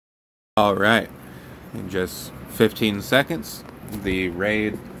Alright, in just 15 seconds, the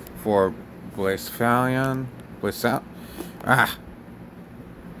raid for Blacephalon,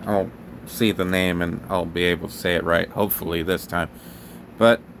 I'll see the name and I'll be able to say it right, hopefully this time.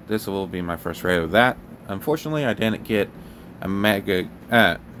 But this will be my first raid of that. Unfortunately, I didn't get a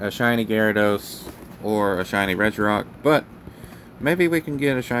shiny Gyarados or a shiny Regirock, but maybe we can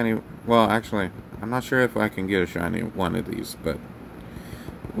get a shiny, well actually, I'm not sure if I can get a shiny one of these, but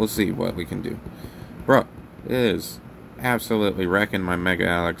we'll see what we can do. Bro, it is absolutely wrecking my Mega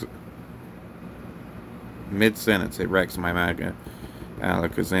Alex. Mid-sentence, it wrecks my Mega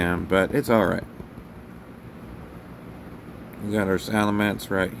Alakazam, but it's alright. We got our Salamence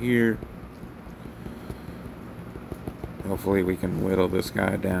right here. Hopefully we can whittle this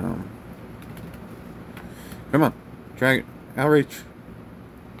guy down. Come on, Dragon, outreach.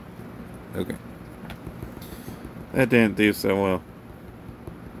 Okay. That didn't do so well.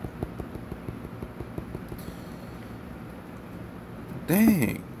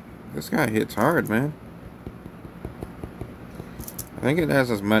 Dang, this guy hits hard, man. I think it has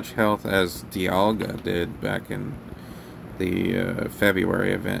as much health as Dialga did back in the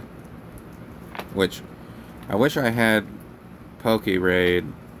February event. Which, I wish I had Poke-Raid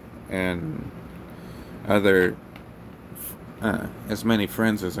and other, as many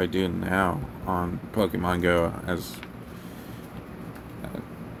friends as I do now on Pokemon Go, as,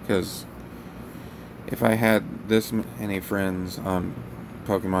 because if I had this many friends on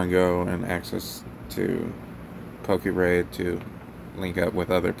Pokemon Go and access to Poke-Raid to link up with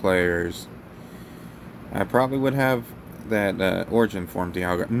other players, I probably would have that Origin Form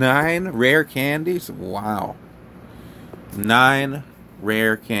Dialga. 9 rare candies? Wow. 9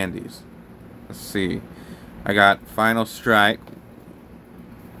 rare candies. Let's see. I got Final Strike.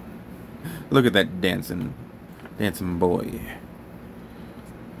 Look at that dancing boy.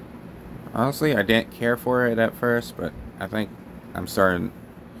 Honestly, I didn't care for it at first, but I think I'm starting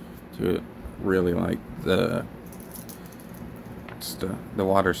to really like the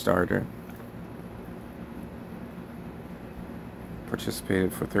water starter.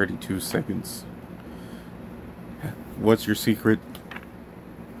 Participated for 32 seconds. What's your secret?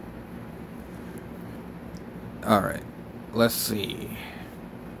 Alright, let's see.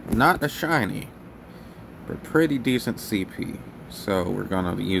 Not a shiny, but pretty decent CP. So we're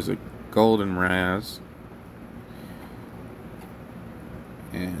gonna use a Golden Raz.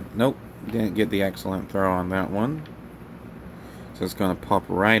 And nope, didn't get the excellent throw on that one. So it's gonna pop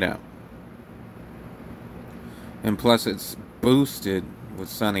right out. And plus it's boosted with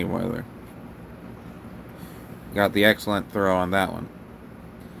sunny weather. Got the excellent throw on that one.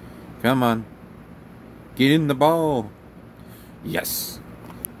 Come on. Get in the ball. Yes.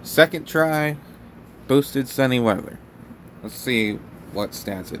 Second try. Boosted sunny weather. Let's see what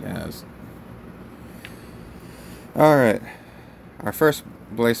stats it has. Alright. Our first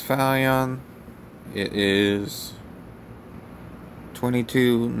Blacephalon. It is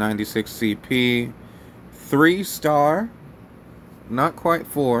 2296 CP. 3-star. Not quite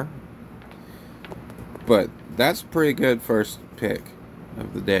 4. But that's pretty good first pick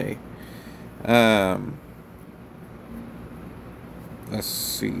of the day. Let's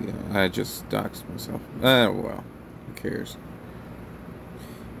see. I just doxed myself. Well, who cares?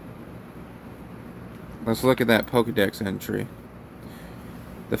 Let's look at that Pokedex entry.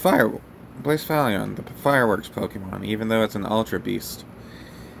 The Blacephalon, the fireworks Pokemon, even though it's an ultra beast.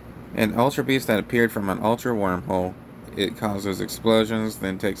 An ultra beast that appeared from an ultra wormhole. It causes explosions,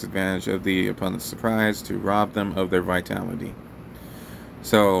 then takes advantage of the opponent's surprise to rob them of their vitality.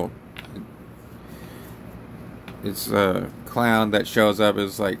 So, it's a clown that shows up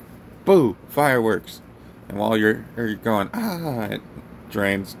as like, boo, fireworks. And while you're going, it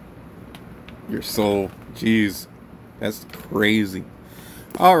drains your soul. Jeez, that's crazy.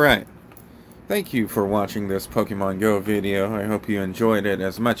 Alright, thank you for watching this Pokemon Go video. I hope you enjoyed it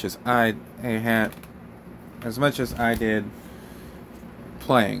as much as I did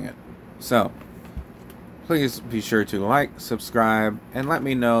playing it. So, please be sure to like, subscribe, and let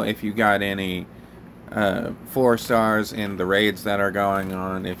me know if you got any 4 stars in the raids that are going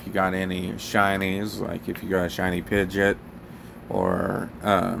on, if you got any shinies, like if you got a shiny Pidgeot, or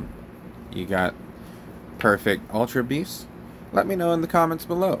you got perfect Ultra Beast. Let me know in the comments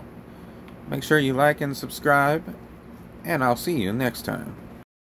below. Make sure you like and subscribe, and I'll see you next time.